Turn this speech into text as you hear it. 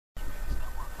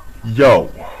Yo!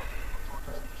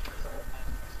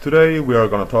 Today we are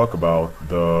gonna talk about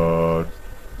the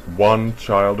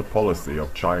one-child policy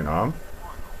of China.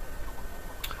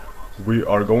 We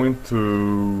are going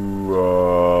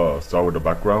to start with the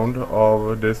background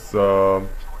of this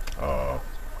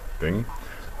thing,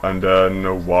 and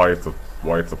then why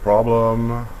it's a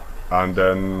problem, and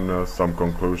then some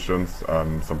conclusions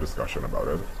and some discussion about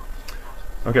it.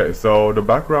 Okay, so the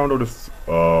background of this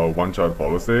one-child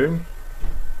policy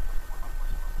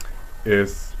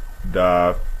is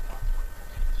that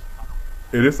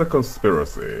it is a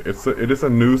conspiracy. It is a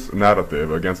news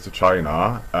narrative against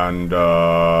China and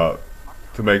to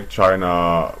make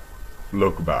China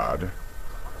look bad.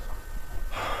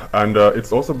 And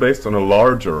it's also based on a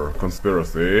larger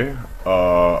conspiracy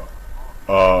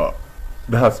that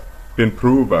has been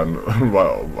proven.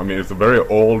 Well, I mean, it's a very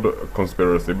old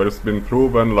conspiracy, but it's been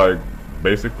proven like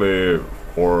basically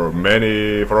for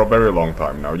a very long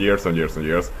time now, years and years and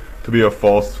years, to be a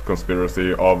false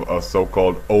conspiracy of a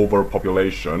so-called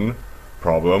overpopulation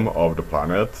problem of the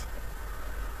planet.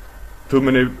 Too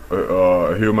many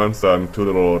humans and too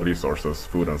little resources,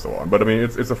 food and so on. But I mean,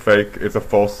 it's a fake, it's a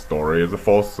false story, it's a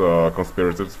false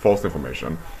conspiracy, it's false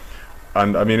information.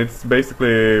 And I mean, it's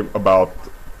basically about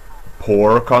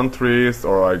poor countries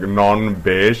or like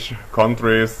non-beige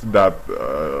countries that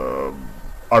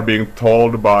are being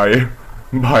told by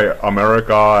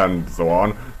America and so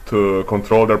on to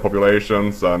control their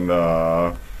populations and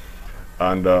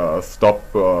stop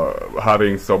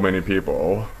having so many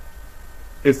people.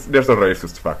 There's a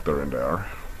racist factor in there,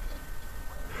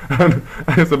 and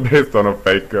it's based on a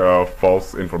fake,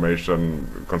 false information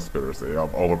conspiracy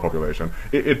of overpopulation.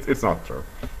 It's not true.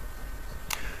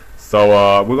 So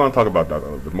we're going to talk about that a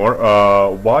little bit more.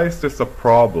 Why is this a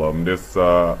problem? This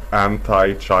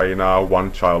anti-China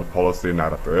one-child policy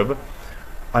narrative.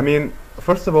 I mean,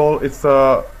 first of all,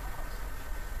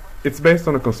 it's based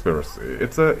on a conspiracy.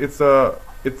 It's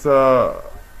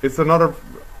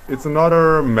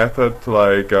another method to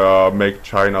like make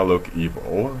China look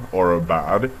evil or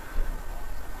bad.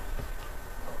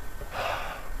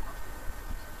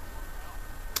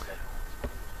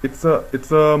 It's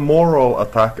a moral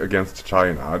attack against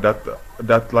China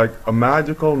that like a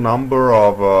magical number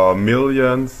of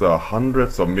millions,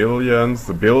 hundreds of millions,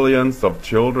 billions of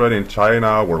children in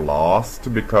China were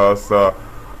lost because of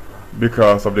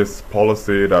this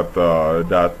policy that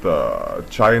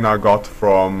China got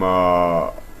from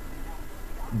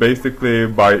basically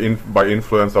by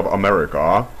influence of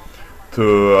America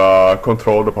to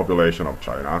control the population of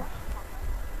China.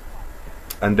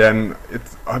 And then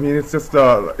it's just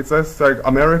like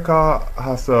America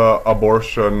has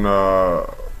abortion.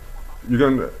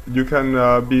 You can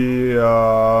be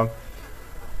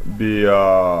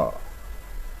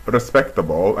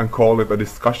respectable and call it a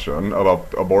discussion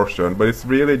about abortion, but it's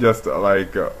really just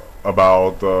like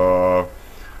about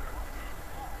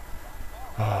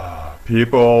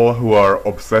people who are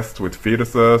obsessed with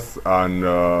fetuses and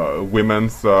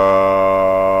women's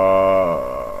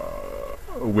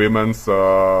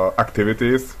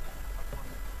activities.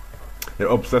 They're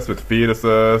obsessed with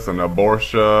fetuses and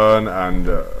abortion and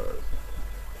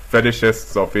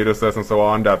fetishists of fetuses and so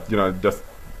on that, you know, just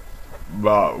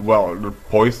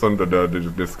poison the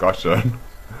discussion.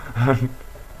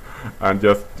 And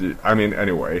just, I mean,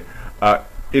 anyway,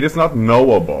 it is not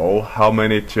knowable how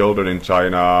many children in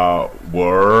China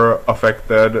were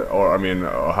affected, or I mean,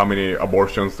 how many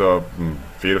abortions of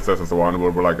fetuses and so on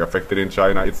were like affected in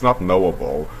China. It's not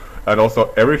knowable, and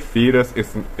also every fetus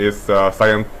is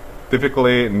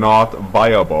scientifically not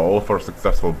viable for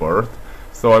successful birth.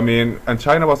 So I mean, and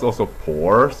China was also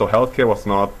poor, so healthcare was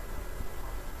not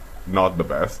the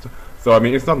best. So I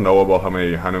mean, it's not knowable how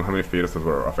many fetuses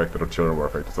were affected or children were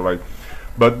affected. So like,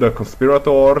 but the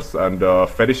conspirators and the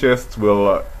fetishists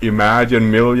will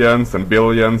imagine millions and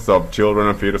billions of children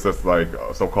and fetuses like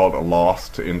so-called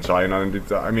lost in China, and it's,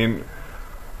 I mean,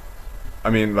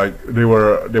 like they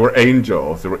were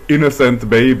angels, they were innocent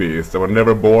babies, they were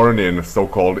never born in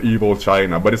so-called evil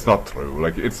China. But it's not true.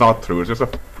 Like, it's not true. It's just a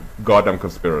goddamn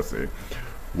conspiracy.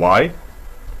 Why?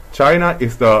 China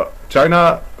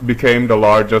became the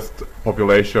largest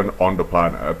population on the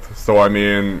planet. So I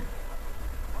mean,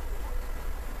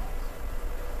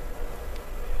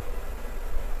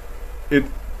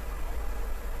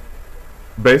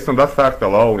 based on that fact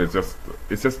alone, it's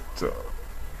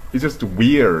just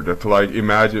weird to like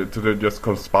imagine to just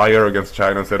conspire against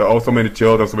China and say that, oh, so many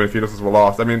children, so many fetuses were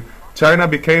lost. I mean, China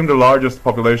became the largest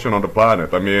population on the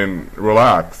planet. I mean,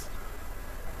 relax.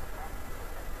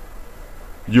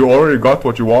 You already got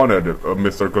what you wanted,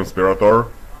 Mr. Conspirator.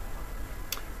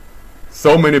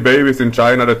 so many babies in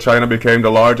China that China became the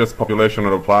largest population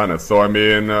on the planet. So I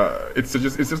mean, it's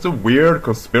just a weird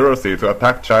conspiracy to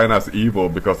attack China as evil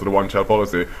because of the one-child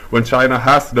policy, when China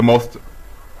had the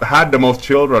most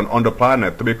children on the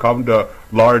planet to become the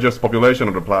largest population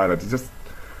on the planet.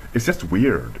 It's just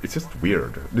weird. It's just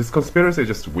weird. This conspiracy is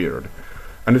just weird.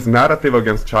 And this narrative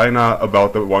against China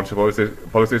about the one-child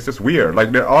policy is just weird.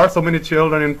 Like, there are so many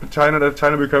children in China that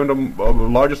China became the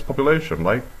largest population.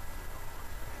 Like,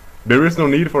 there is no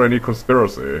need for any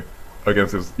conspiracy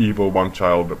against this evil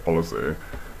one-child policy.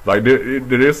 Like,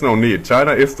 there is no need.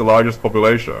 China is the largest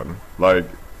population. Like,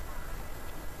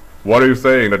 what are you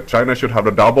saying? That China should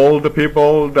have double the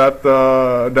people that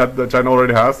China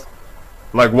already has?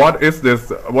 Like, what is this?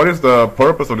 What is the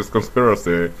purpose of this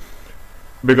conspiracy?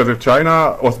 Because if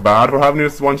China was bad for having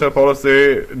this one-child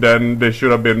policy, then they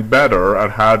should have been better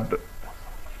and have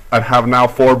now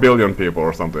 4 billion people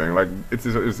or something. Like, it's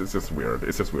just weird.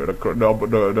 It's just weird.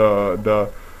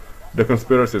 The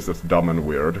conspiracy is just dumb and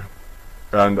weird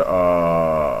and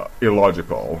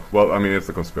illogical. Well, I mean, it's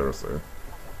a conspiracy.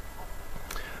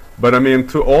 But I mean,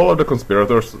 to all of the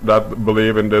conspirators that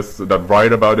believe in this, that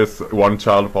write about this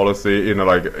one-child policy in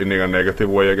a negative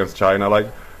way against China, like,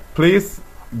 please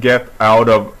get out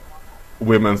of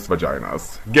women's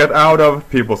vaginas. Get out of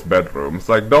people's bedrooms.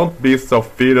 Like, don't be so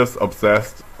fetus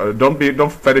obsessed. Don't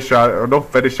fetishize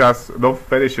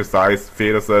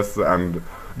fetuses, and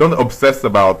don't obsess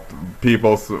about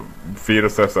people's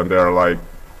fetuses and their like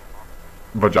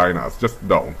vaginas. Just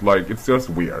don't. Like, it's just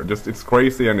weird. It's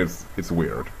crazy and it's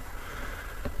weird.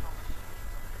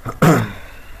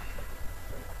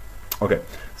 Okay,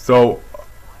 so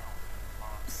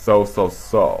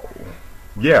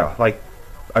yeah, like,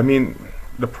 I mean,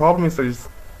 the problem is that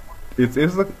it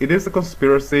is a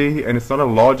conspiracy, and it's not a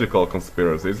logical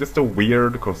conspiracy. It's just a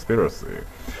weird conspiracy.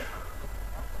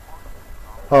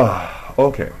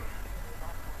 Okay.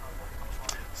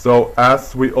 So,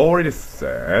 as we already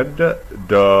said,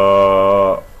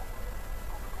 the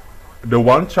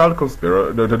one-child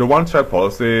the one-child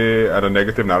policy and a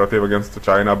negative narrative against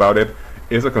China about it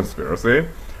is a conspiracy,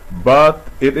 but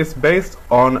it is based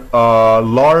on a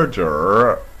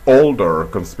larger, older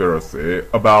conspiracy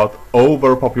about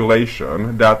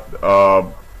overpopulation, that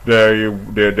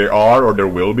there are or there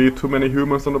will be too many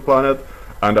humans on the planet,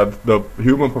 and that the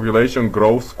human population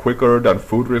grows quicker than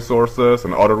food resources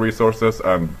and other resources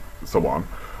and so on.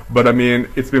 But I mean,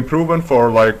 it's been proven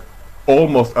for like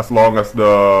almost as long as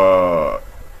the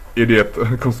idiot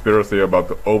conspiracy about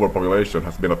the overpopulation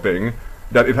has been a thing,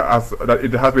 that it has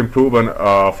been proven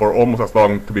for almost as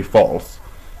long to be false.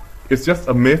 It's just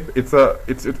a myth. It's a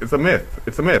myth.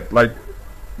 It's a myth. Like,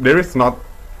 there is not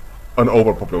an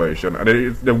overpopulation,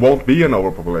 and there won't be an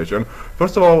overpopulation.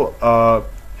 First of all,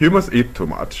 humans eat too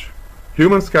much.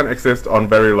 Humans can exist on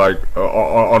very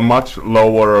on a much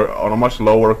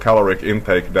lower caloric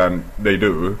intake than they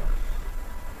do,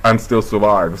 and still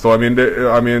survive. So I mean,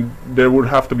 there would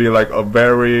have to be like a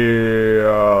very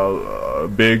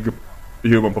big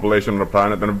human population on the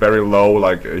planet, and a very low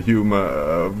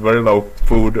very low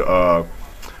food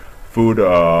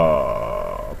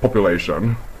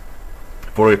population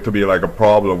for it to be like a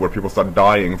problem where people start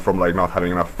dying from like not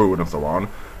having enough food and so on.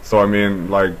 So I mean,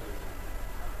 like,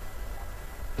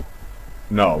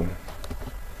 no.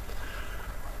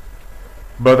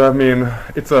 But I mean,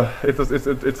 it's a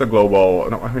global.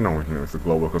 No, I mean, no, it's a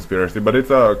global conspiracy, but it's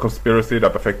a conspiracy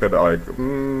that affected like a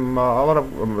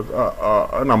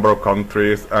number of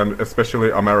countries, and especially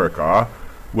America,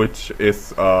 which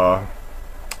is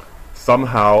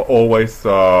somehow always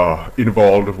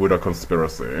involved with a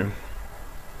conspiracy.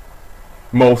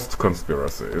 Most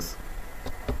conspiracies.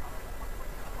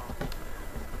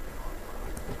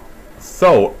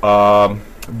 So,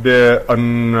 the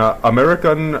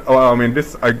American,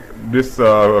 this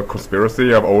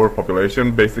conspiracy of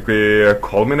overpopulation basically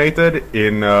culminated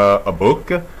in a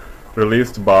book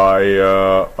released by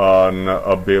a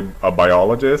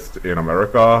biologist in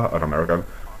America, an American,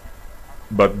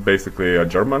 but basically a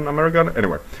German American.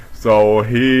 Anyway, so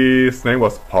his name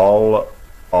was Paul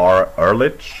R.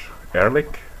 Ehrlich,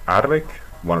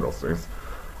 one of those things.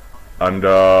 And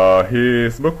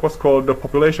his book was called The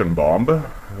Population Bomb,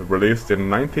 released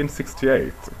in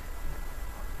 1968.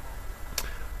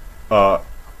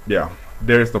 Yeah,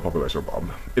 there is no population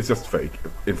bomb. It's just fake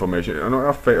information.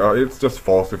 It's just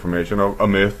false information, a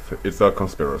myth. It's a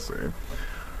conspiracy.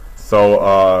 So,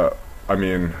 I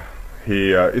mean,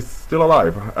 he is still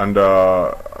alive, and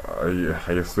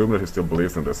I assume that he still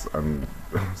believes in this, and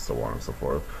so on and so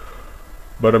forth.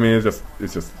 But I mean, it's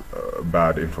just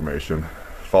bad information.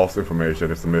 False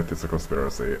information. It's a myth. It's a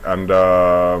conspiracy, and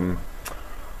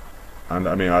And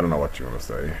I mean, I don't know what you want to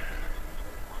say.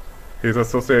 He's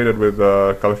associated with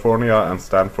California and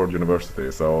Stanford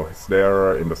University, so he's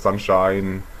there in the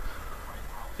sunshine,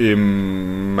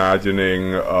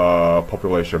 imagining a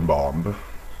population bomb.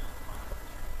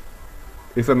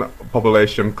 It's a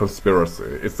population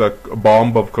conspiracy. It's a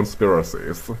bomb of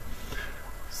conspiracies.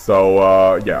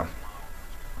 So, yeah.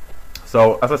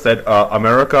 So, as I said,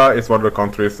 America is one of the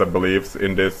countries that believes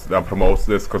in this, that promotes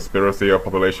this conspiracy of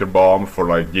population bomb for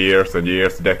like years and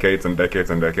years, decades and decades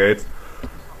and decades.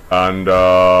 And,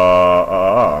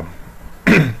 yeah.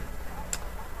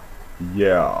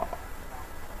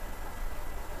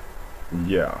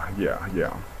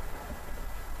 Yeah.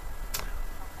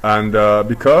 And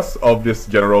because of this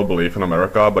general belief in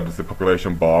America, but it's a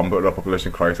population bomb, a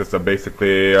population crisis that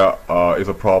basically is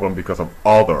a problem because of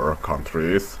other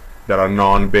countries that are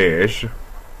non-beige,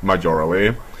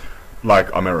 majorly,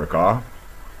 like America.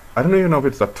 I don't even know if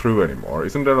it's that true anymore.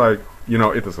 Isn't there like, you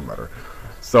know, it doesn't matter.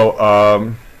 So,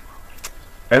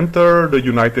 enter the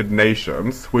United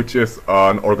Nations, which is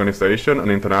an organization, an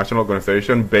international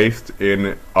organization based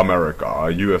in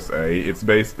America, USA. It's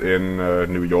based in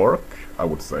New York, I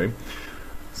would say.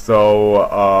 So,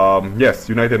 yes,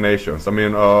 United Nations. I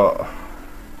mean,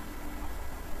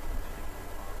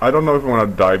 I don't know if I want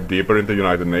to dive deeper into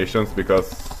United Nations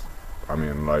because, I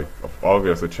mean, like,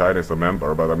 obviously China is a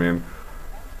member, but I mean,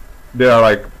 there are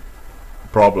like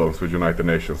problems with United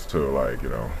Nations too, like, you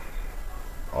know,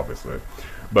 obviously.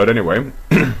 But anyway,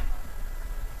 the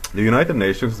United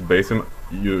Nations is based in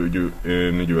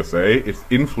USA. It's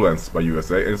influenced by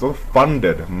USA, and it's also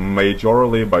funded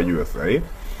majorly by USA.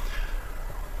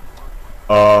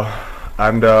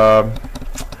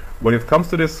 When it comes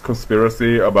to this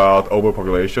conspiracy about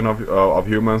overpopulation of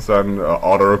humans and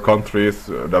other countries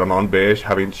that are non-beige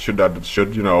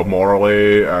should you know,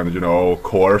 morally and, you know,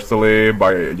 coercively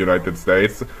by United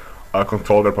States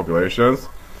control their populations,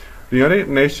 the United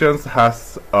Nations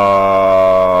has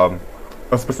a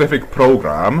specific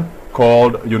program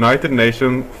called United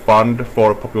Nations Fund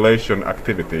for Population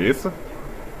Activities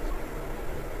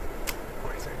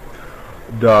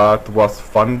that was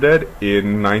funded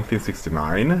in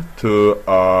 1969 to,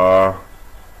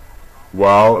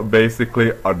 well,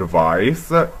 basically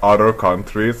advise other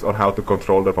countries on how to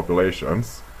control their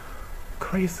populations.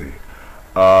 Crazy.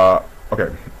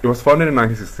 Okay, it was funded in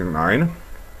 1969,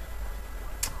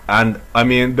 and I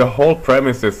mean, the whole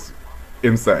premise is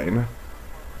insane.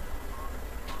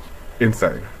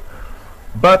 Insane.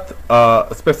 But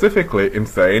specifically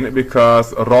insane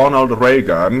because Ronald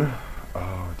Reagan,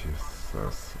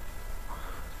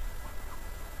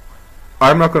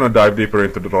 I'm not going to dive deeper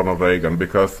into the Ronald Reagan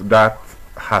because that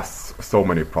has so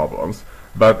many problems.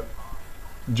 But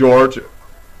George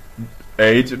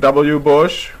H.W.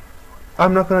 Bush,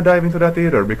 I'm not going to dive into that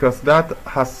either because that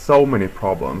has so many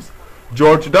problems.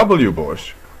 George W.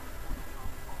 Bush,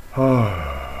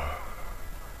 I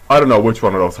don't know which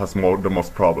one of those has the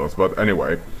most problems, but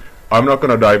anyway, I'm not going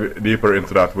to dive deeper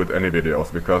into that with any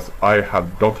videos because I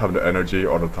don't have the energy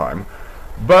or the time.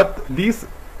 But these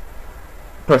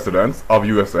presidents of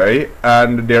USA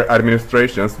and their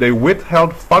administrations, they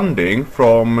withheld funding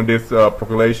from this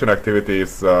population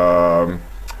activities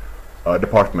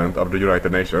department of the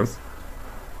United Nations,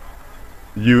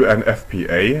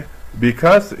 UNFPA,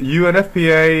 because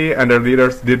UNFPA and their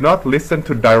leaders did not listen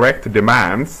to direct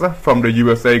demands from the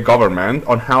USA government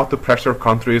on how to pressure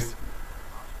countries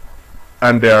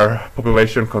and their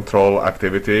population control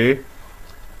activity.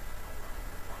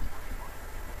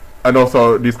 And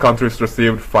also, these countries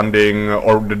received funding,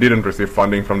 or they didn't receive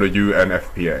funding from the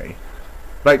UNFPA.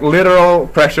 Like literal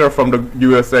pressure from the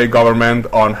USA government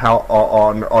on how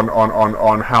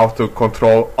on how to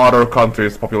control other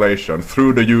countries' population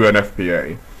through the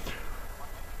UNFPA.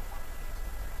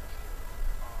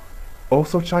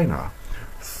 Also China.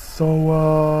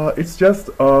 So it's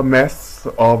just a mess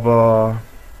of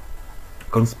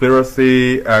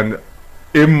conspiracy and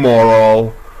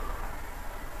immoral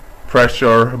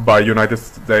pressure by United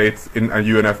States in a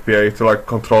UNFPA to like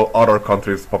control other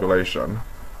countries' population.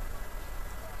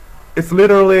 It's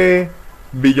literally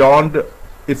beyond,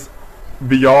 it's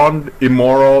beyond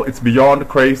immoral, it's beyond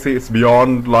crazy, it's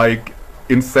beyond like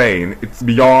insane, it's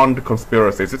beyond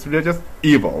conspiracies, it's just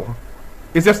evil.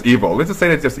 It's just evil, let's just say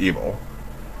it's just evil.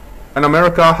 And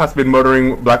America has been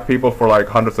murdering black people for like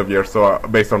hundreds of years, so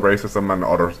based on racism and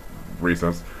other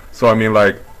reasons. So I mean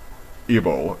like,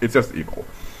 evil, it's just evil.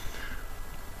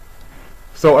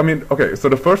 So, I mean, okay, so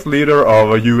the first leader of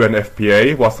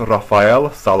UNFPA was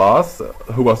Rafael Salas,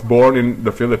 who was born in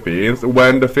the Philippines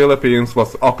when the Philippines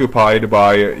was occupied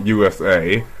by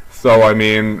USA. So, I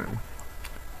mean,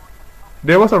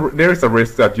 there is a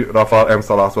risk that Rafael M.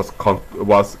 Salas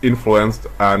was influenced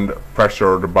and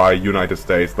pressured by United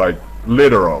States, like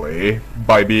literally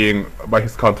by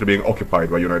his country being occupied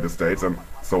by United States and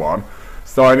so on.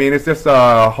 So I mean, it's just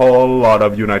a whole lot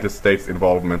of United States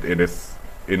involvement in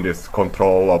this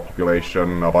control of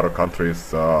population of other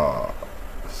countries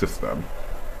system.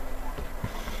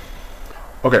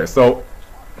 Okay, so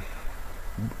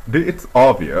it's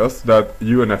obvious that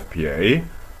UNFPA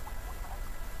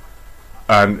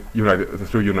and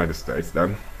through United States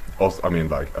then, also I mean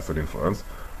like as an influence,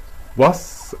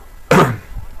 was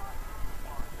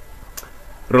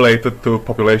related to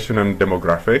population and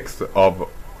demographics of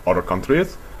other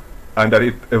countries, and that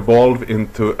it evolved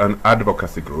into an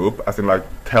advocacy group, as in like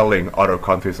telling other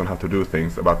countries on how to do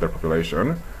things about their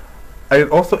population. And it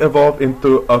also evolved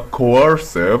into a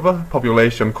coercive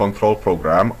population control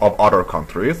program of other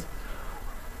countries.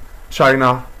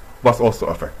 China was also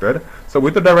affected. So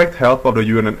with the direct help of the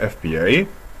UN and FPA,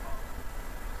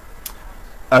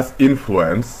 as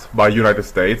influenced by United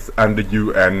States and the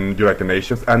UN, United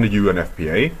Nations and the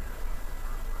UNFPA,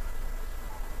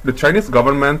 the Chinese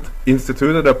government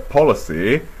instituted a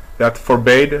policy that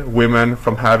forbade women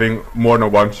from having more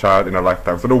than one child in a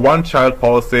lifetime. So the one-child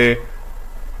policy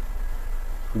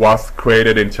was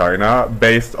created in China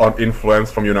based on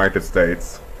influence from United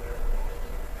States.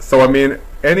 So I mean,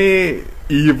 any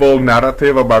evil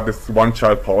narrative about this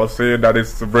one-child policy that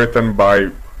is written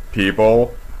by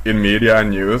people in media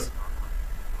and news,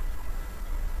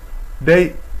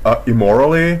 they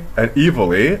immorally and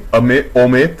evilly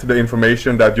omit the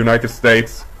information that United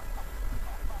States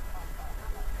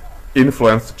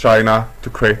influenced China to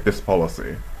create this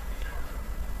policy.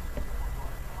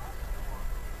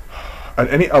 And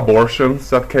any abortions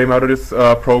that came out of this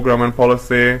program and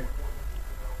policy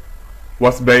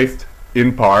was based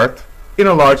in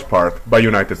a large part, by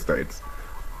United States.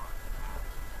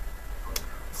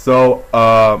 So,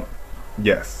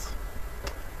 yes.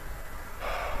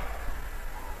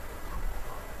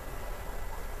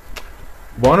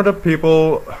 One of the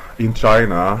people in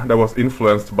China that was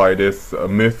influenced by this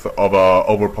myth of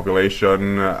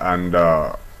overpopulation and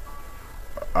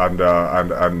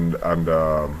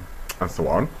so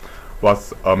on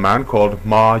was a man called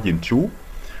Yin-Chu.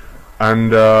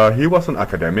 And he was an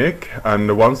academic,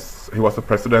 and once he was the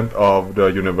president of the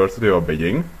University of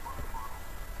Beijing.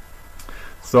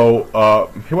 So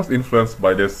he was influenced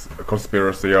by this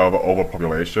conspiracy of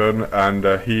overpopulation, and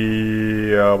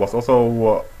he was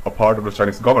also a part of the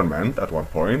Chinese government at one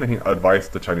point, and he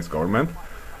advised the Chinese government.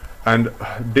 And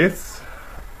this,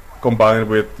 combined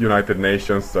with United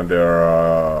Nations and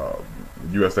their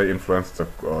USA influenced the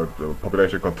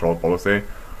population control policy,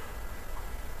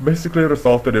 basically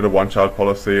resulted in a one-child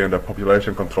policy and a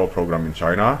population control program in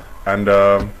China, and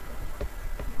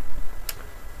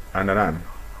then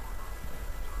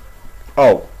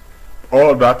all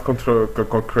of that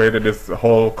created this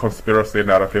whole conspiracy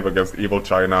narrative against evil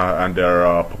China and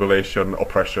their population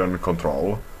oppression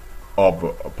control of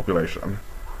population.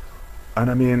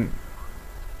 And I mean,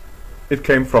 it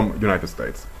came from United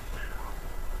States,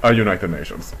 United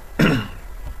Nations.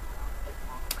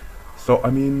 So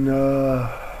I mean,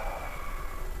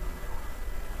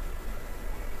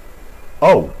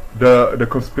 the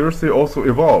conspiracy also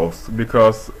evolves,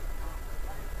 because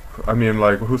I mean,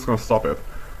 like, who's gonna stop it?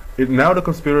 Now the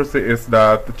conspiracy is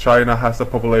that China has a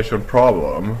population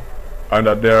problem, and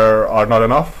that there are not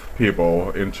enough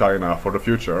people in China for the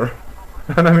future.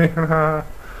 And I mean,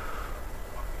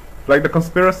 like, the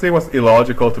conspiracy was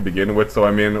illogical to begin with, so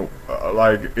I mean,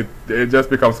 like, it just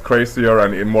becomes crazier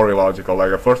and more illogical.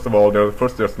 Like, first of all,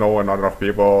 there's not enough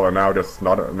people, and now there's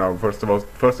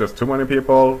first there's too many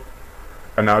people,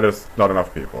 and now there's not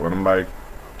enough people. And I'm like,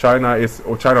 China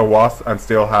was and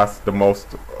still has the most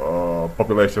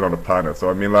population on the planet. So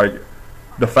I mean, like,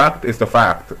 the fact is the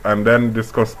fact, and then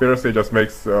this conspiracy just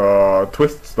makes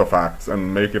twists the facts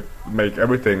and make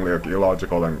everything like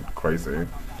illogical and crazy.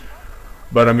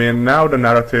 But I mean, now the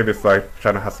narrative is like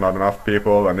China has not enough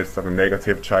people, and it's a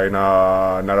negative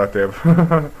China narrative.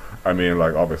 I mean,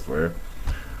 like, obviously.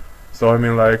 So I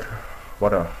mean, like,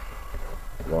 what a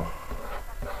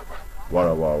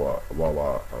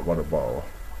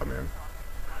I mean,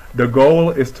 the goal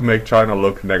is to make China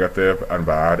look negative and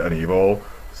bad and evil,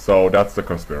 so that's the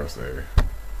conspiracy.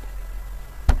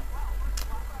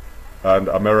 And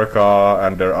America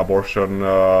and their abortion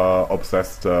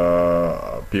obsessed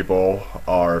people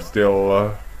are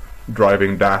still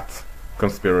driving that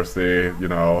conspiracy, you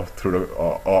know, through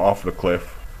off the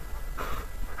cliff.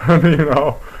 And, you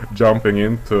know, jumping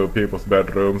into people's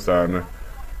bedrooms and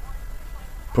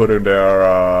putting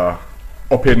their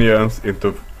opinions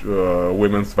into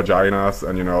women's vaginas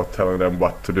and, you know, telling them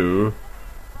what to do.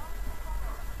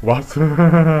 What?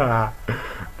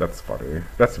 That's funny.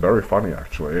 That's very funny,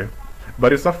 actually.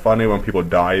 But it's not funny when people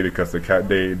die because they can't,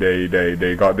 they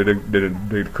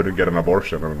couldn't get an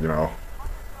abortion, and, you know.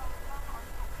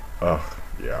 Ugh,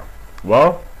 yeah.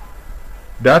 Well,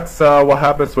 that's what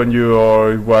happens when you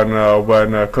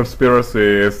when conspiracy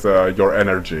is your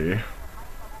energy.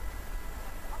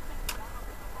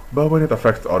 But when it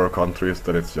affects other countries,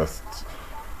 then it's just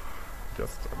I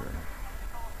mean,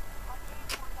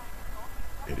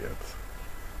 idiot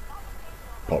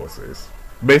policies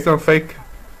based on fake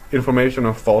information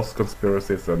and false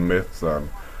conspiracies and myths and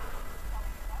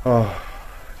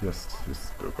just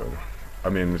stupid. I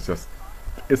mean,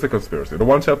 it's a conspiracy. The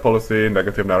one-child policy,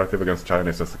 negative narrative against China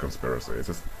is just a conspiracy.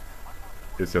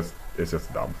 It's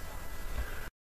just dumb.